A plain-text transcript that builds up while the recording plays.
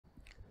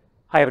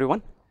Hi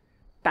everyone,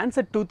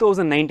 Tancet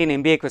 2019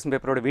 MBA question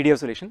paper video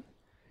solution.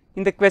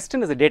 In the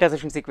question is a data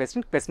sufficiency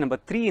question number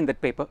 3 in that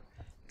paper.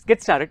 Let's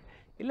get started.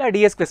 Illa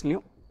DS question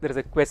there is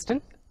a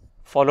question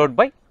followed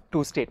by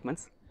two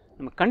statements.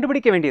 நம்ம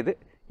கண்டுபிடிக்க வேண்டியது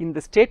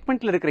இந்த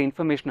ஸ்டேட்மெண்ட்ல இருக்கிற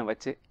இன்ஃபர்மேஷனை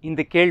வச்சு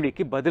இந்த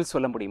கேள்விக்கு பதில்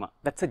சொல்ல முடியுமா?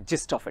 That's a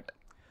gist of it.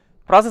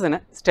 Process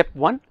என்ன? Step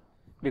 1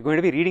 we are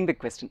going to be reading the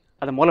question.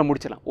 அதை முதல்ல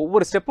முடிச்சலாம்.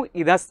 ஒவ்வொரு ஸ்டெப்பும்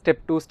இதா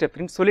step 2 step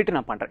 3 சொல்லிட்டு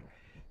நான் பண்றேன்.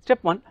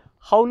 Step 1,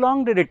 how long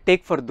did it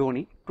take for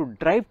Dhoni to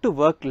drive to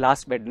work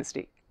last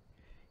Wednesday?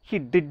 He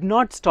did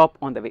not stop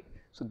on the way.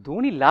 So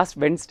Dhoni last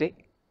Wednesday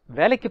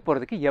வேலைக்கு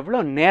போறதுக்கு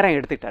எவ்வளவு நேரம்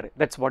எடுத்துட்டாரு?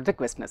 That's what the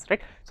question is,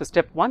 right? So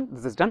step 1,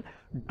 this is done.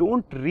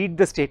 Don't read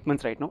the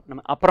statements right now.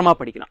 நம்ம அப்புறமா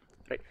படிக்கலாம்,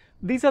 right?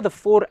 These are the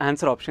four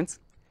answer options.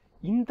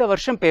 இந்த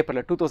வருஷம்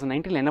பேப்பர்ல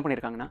 2019ல என்ன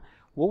பண்ணிருக்காங்கன்னா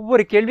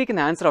ஒவ்வொரு கேள்விக்கு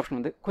இந்த ஆன்சர் ஆப்ஷன்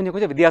வந்து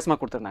கொஞ்சம் வித்தியாசமா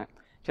கொடுத்திருந்தாங்க.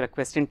 சில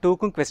question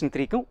 2க்கும் question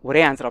 3க்கும்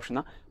ஒரே ஆன்சர் ஆப்ஷன்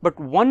தான். பட்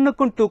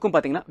 1க்கும் 2க்கும்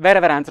பாத்தீங்கன்னா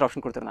வேற ஆன்சர்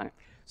ஆப்ஷன் கொடுத்திருந்தாங்க.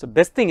 So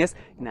best thing is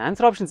இந்த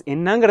ஆன்சர் ஆப்ஷன்ஸ்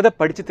என்னங்கறத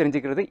படிச்சு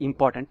தெரிஞ்சிக்கிறது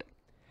இம்பார்ட்டன்ட்.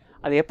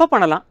 அது எப்ப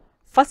பண்ணலாம்?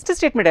 First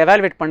statement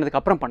evaluate பண்ணதுக்கு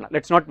அப்புறம் பண்ணலாம்.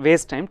 Let's not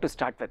waste time to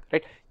start with,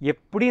 right?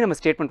 எப்படி நம்ம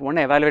statement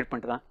 1 evaluate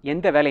பண்ணிட்டு தான்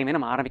எந்த வேலையுமே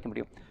நம்ம ஆரம்பிக்க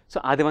முடியும். So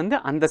அது வந்து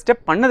அந்த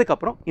ஸ்டெப் பண்ணதுக்கு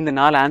அப்புறம் இந்த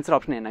நாலு ஆன்சர்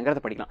ஆப்ஷன்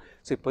என்னங்கறத படிக்கலாம்.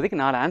 So இப்போதைக்கு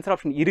நாலு ஆன்சர்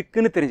ஆப்ஷன்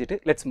இருக்குன்னு தெரிஞ்சிட்டு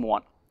let's move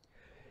on.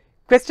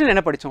 Question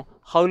என்ன படிச்சோம்?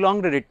 How long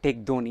did it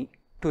take Dhoni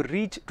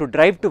to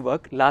drive to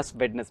work last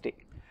Wednesday?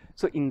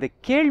 So இந்த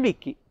கேள்வி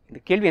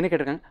என்ன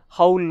கேட்டிருக்காங்க?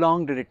 How long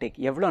did it take?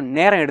 எவ்வளவு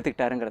நேரம்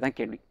எடுத்துக்கிட்டாருங்கறது தான்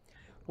கேள்வி.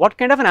 What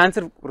kind of an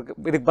answer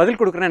இதுக்கு பதில்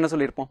கொடுக்கறேன்னா என்ன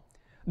சொல்லிருப்போம்?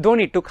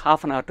 Dhoni took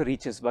half an hour to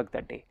reach his work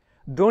that day.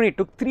 Dhoni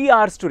took 3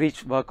 hours to reach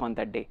work on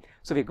that day.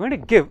 So we're going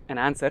to give an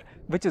answer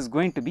which is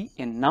going to be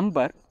a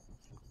number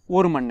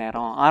 1 மணி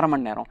நேரம் 6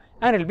 மணி நேரம்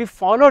and it will be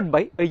followed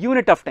by a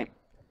unit of time.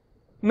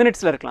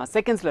 Minutesல இருக்கலாம்,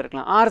 secondsல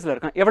இருக்கலாம், hoursல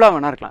இருக்கலாம், எவ்வளவு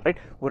வேணா இருக்கலாம், right?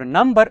 ஒரு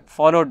number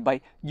followed by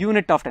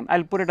unit of time.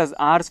 I'll put it as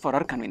hours for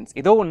our convenience.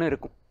 ஏதோ ஒன்னு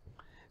இருக்கும்.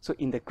 So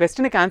இந்த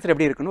questionக்கு ஆன்சர்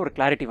எப்படி இருக்குன்னு ஒரு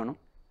clarity வேணும்.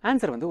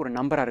 ஆன்சர் வந்து ஒரு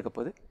நம்பரா இருக்க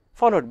போகுது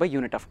followed by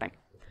unit of time.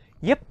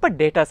 எப்ப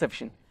data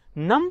sufficient?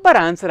 நம்பர்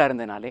ஆன்சரா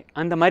இருந்தனாலே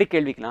அந்த மாதிரி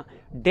கேள்விக்கலாம்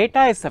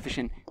data is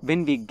sufficient when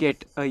we get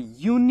a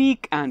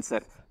unique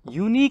answer.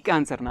 Unique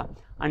ஆன்சர்னா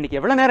அன்னைக்கு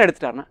எவ்வளவு நேரம்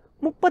எடுத்துட்டாருன்னா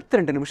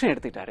 32 நிமிஷம்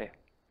எடுத்துட்டாரு,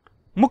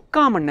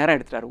 3/4 மணி நேரம்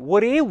எடுத்துட்டாரு.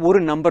 ஒரே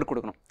ஒரு நம்பர்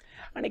கொடுக்கணும்.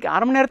 அன்னைக்கு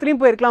அரை மணி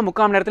நேரத்துலயும் போயிருக்கலாம்,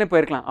 3/4 மணி நேரத்துலயும்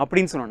போயிருக்கலாம்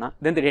அப்படின்னு சொன்னோம்னா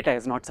then the data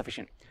is not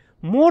sufficient.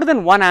 More than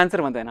one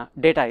answer வந்ததுன்னா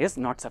data is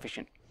not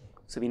sufficient.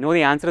 So we know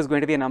the answer is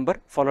going to be a number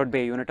followed by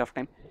a unit of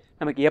time.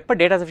 நமக்கு எப்ப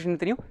data sufficient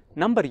தெரியும்?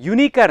 Number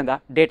யூனிக்கா இருந்தா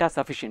data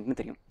sufficient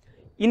தெரியும்.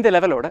 இந்த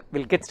லெவலோட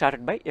we'll get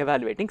started by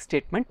evaluating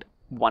statement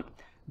 1.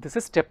 This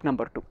is step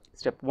number 2.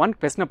 Step 1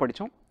 question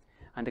படிச்சோம்.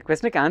 அந்த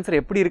questionக்கு answer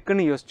எப்படி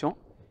இருக்குன்னு யோசிச்சோம்.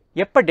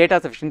 எப்ப data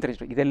sufficient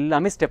தெரிஞ்சிட்டோம். இது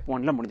எல்லாமே step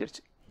 1ல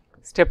முடிஞ்சிருச்சு.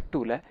 Step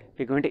 2ல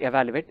we are going to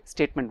evaluate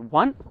statement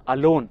 1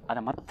 alone.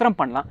 அத மாத்திரம்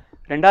பண்ணலாம்.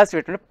 ரெண்டாவது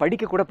ஸ்டேட்மென்ட்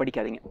படிக்க கூட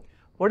படிக்காதீங்க.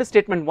 What is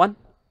statement 1?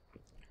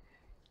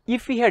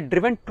 If he had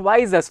driven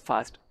twice as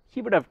fast,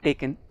 he would have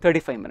taken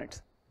 35 minutes.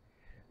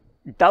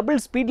 Double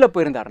ஸ்பீட்ல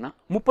போயிருந்தாருன்னா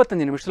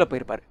 35 நிமிஷத்துல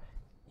போயிருப்பாரு.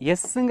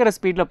 எஸ்ங்கிற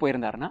ஸ்பீட்ல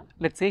போயிருந்தாருன்னா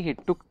let's say he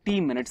took t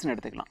minutes னு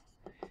எடுத்துக்கலாம்.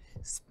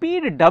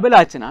 ஸ்பீட் டபுள்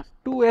ஆச்சுன்னா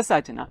 2s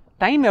ஆச்சுன்னா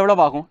டைம்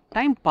எவ்வளவு ஆகும்?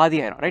 டைம் பாதி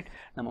ஆயிரும், ரைட்?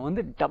 நம்ம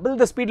வந்து டபுள்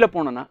த ஸ்பீட்ல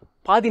போனோம்னா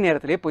பாதி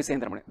நேரத்திலே போய்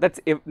சேர்ந்துட முடியும்.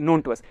 That's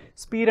known to us.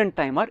 Speed and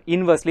time are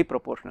inversely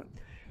proportional.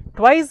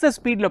 twice the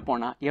ஸ்பீட்ல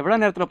போனா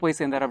எவ்வளவு நேரத்துல போய்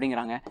சேர்ந்தாரு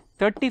அப்படிங்கறாங்க?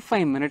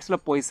 35 மினிட்ஸ்ல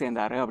போய்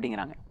சேர்ந்தாரு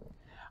அப்படிங்கறாங்க.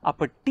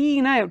 அப்ப t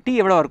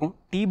எவ்வளவு இருக்கும்?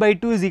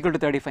 t/2 is equal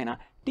to 35 னா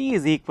t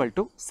is equal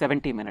to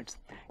 70 minutes.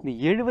 இந்த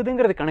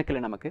 70ங்கிறது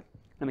கணக்குல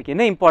நமக்கு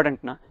என்ன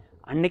இம்பார்ட்டன்ட்னா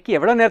அன்னைக்கு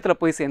எவ்வளவு நேரத்துல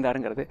போய்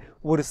சேர்ந்தாருங்கிறது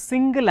ஒரு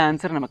சிங்கிள்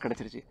ஆன்சர் நமக்கு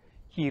கிடைச்சிருச்சு.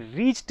 He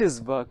reached his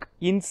work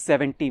in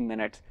 70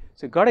 minutes.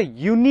 So you got a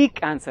unique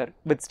answer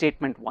with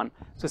statement 1.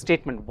 So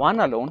statement 1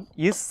 alone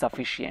is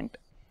sufficient.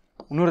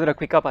 இன்னொரு தடவை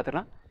குயிக்கா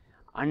பார்த்துடலாம்.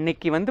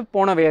 அன்னைக்கு வந்து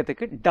போன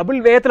வேகத்துக்கு டபுள்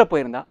வேகத்துல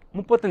போயிருந்தா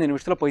 35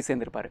 நிமிஷத்துல போய்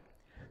சேர்ந்திருப்பாரு.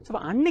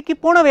 ஸோ அன்னைக்கு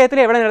போன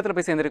வேகத்துல எவ்வளவு நேரத்துல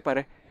போய்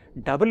சேர்ந்திருப்பாரு?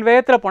 டபுள்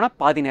வேகத்துல போனா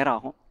பாதி நேரம்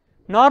ஆகும்.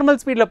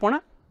 நார்மல் ஸ்பீட்ல போனா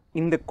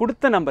இந்த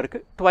கொடுத்த நம்பருக்கு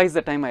twice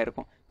the time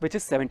ஆயிருக்கும், which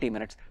is 70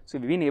 minutes. So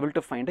we've been able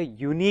to find a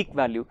unique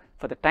value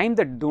for the time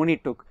that Dhoni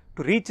took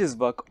to reach his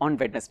work on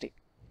Wednesday.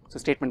 So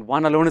statement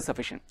 1 alone is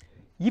sufficient.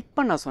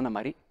 இப்போ நான் சொன்ன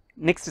மாதிரி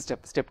next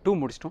step 2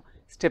 முடிச்சிட்டோம்.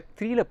 Step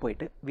 3ல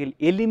போயிட்டு we'll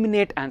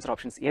eliminate answer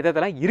options.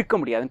 எதெல்லாம் இருக்க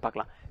முடியாதுன்னு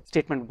பார்க்கலாம்.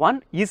 Statement 1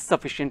 is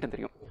sufficient ன்னு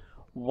தெரியும்.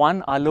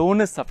 1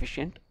 alone is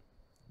sufficient.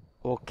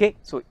 Okay,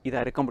 so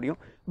இதா இருக்க முடியும்.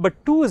 But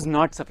 2 is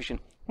not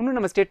sufficient. இன்னும்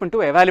நம்ம statement 2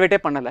 evaluate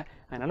பண்ணல.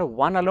 அதனால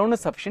 1 alone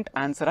is sufficient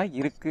ஆன்சரா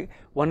இருக்கு.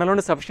 1 alone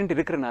is sufficient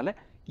இருக்கறனால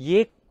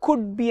A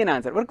could be an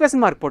answer. ஒரு question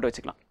mark போட்டு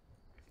வச்சுக்கலாம்.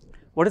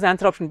 What is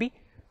answer option B?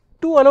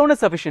 2 alone is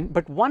sufficient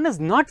but 1 is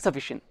not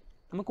sufficient.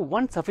 நமக்கு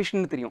 1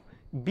 sufficient தெரியும்.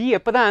 B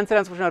எப்பதான் answer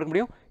sufficient இருக்க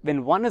முடியும்? When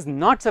 1 is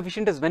not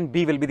sufficient is when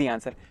B will be the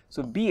answer.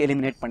 So B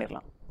eliminate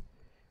பண்ணிரலாம்.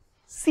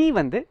 C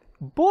வந்து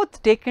both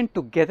taken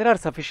together are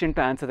sufficient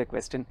to answer the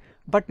question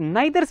but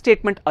neither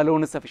statement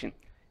alone is sufficient.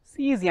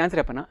 C is the answer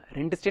எப்பனா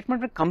ரெண்டு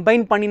statement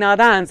combine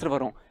பண்ணினாதான் answer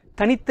வரும்,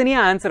 தனித்தனியா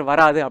answer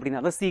வராது அப்படின்னா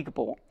தான் சிக்கு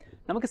போவோம்.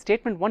 நமக்கு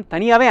ஸ்டேட்மெண்ட் 1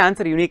 தனியாவே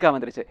ஆன்சர் யூனிக்கா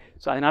வந்துருச்சு.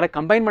 ஸோ அதனால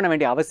கம்பைன் பண்ண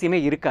வேண்டிய அவசியமே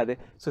இருக்காது.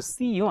 ஸோ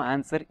சியும்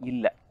ஆன்சர்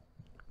இல்லை.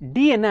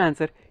 டி என்ன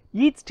answer?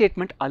 Each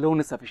statement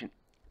alone is sufficient.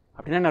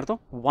 அப்படின்னா என்ன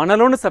அர்த்தம்? 1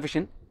 alone is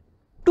sufficient,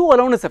 2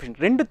 alone is sufficient.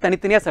 ரெண்டு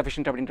தனித்தனியாக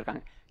sufficient அப்படின்னு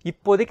இருக்காங்க.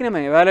 இப்போதைக்கு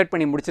நம்ம எவாலுவேட்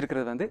பண்ணி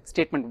முடிச்சிருக்கிறது வந்து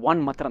ஸ்டேட்மெண்ட்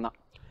 1 மாத்திரம் தான்.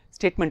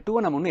 ஸ்டேட்மெண்ட்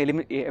 2 நம்ம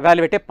ஒன்றும்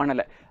எவாலுவேட்டே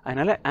பண்ணலை.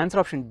 அதனால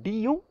ஆன்சர் ஆப்ஷன்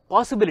டியும்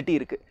பாசிபிலிட்டி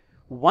இருக்குது.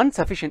 1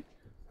 sufficient,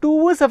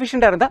 2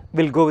 sufficienட்டாக இருந்தால்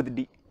will go with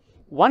D.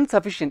 1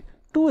 sufficient,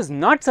 2 is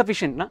not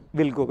sufficientனா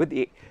will go with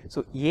A. So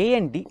A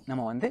and D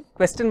நம்ம வந்து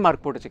கொஸ்டின்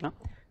மார்க் போட்டு வச்சுக்கலாம்.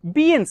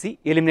 பி அண்ட் சி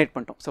எலிமினேட்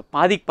பண்ணிட்டோம். ஸோ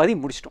பாதிக்கு பாதி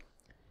முடிச்சிட்டோம்.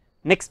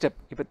 நெக்ஸ்ட் ஸ்டெப்,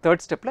 இப்போ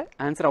தேர்ட் ஸ்டெப்பில்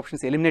ஆன்சர்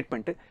ஆப்ஷன்ஸ் எலிமினேட்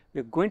பண்ணிட்டு we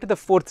are going to the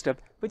fourth step,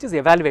 which is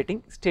evaluating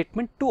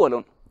statement 2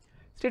 alone.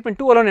 Statement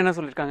 2 alone என்ன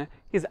சொல்லியிருக்காங்க?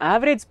 His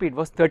average speed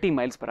was 30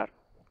 miles per hour.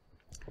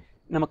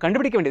 நம்ம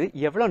கண்டுபிடிக்க வேண்டியது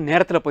எவ்வளோ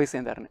நேரத்தில் போய்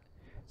சேர்ந்தாருன்னு.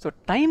 So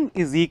time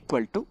is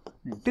equal to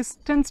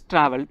distance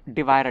travel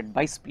divided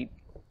by speed.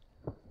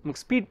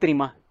 நமக்கு speed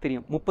தெரியுமா?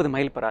 தெரியும், 30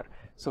 mile per hour.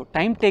 So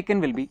time taken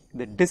will be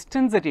the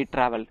distance that he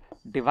traveled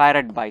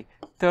divided by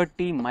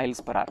 30 miles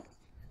per hour.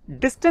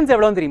 Distance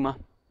எவ்வளோன்னு தெரியுமா?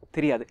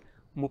 தெரியாது.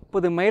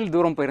 30 மைல்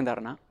தூரம்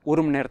போயிருந்தாருன்னா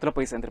 1 மணி நேரத்தில்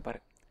போய் சேர்ந்துருப்பாரு.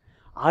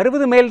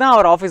 60 mile தான்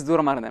அவர் ஆஃபீஸ்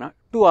தூரமாக இருந்ததுன்னா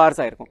 2 hours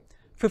ஆயிருக்கும்.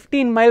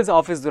 15 miles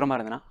ஆஃபீஸ் தூரமாக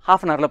இருந்ததுன்னா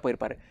half an hourல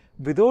போயிருப்பாரு.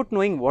 Without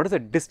knowing what is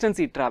the distance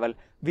he traveled,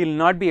 we will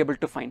not be able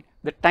to find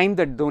the time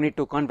that Dhoni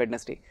took on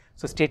Wednesday.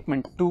 So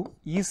statement 2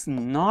 is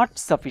not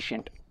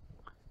sufficient.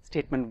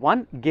 Statement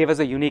 1 gave us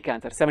a unique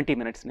answer, 70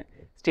 minutes.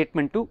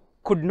 Statement 2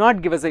 could not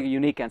give us a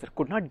unique answer,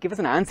 could not give us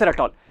an answer at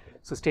all.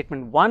 So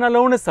statement 1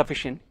 alone is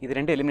sufficient. இது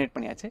ரெண்டு eliminate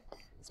பண்ணியாச்சு.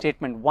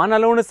 Statement 1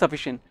 alone is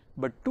sufficient,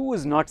 but 2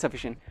 is not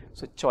sufficient.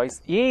 So choice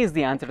A is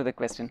the answer to the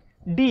question.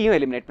 D you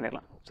eliminate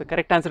பண்ணிடலாம். So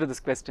correct answer to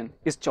this question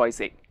is choice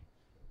A.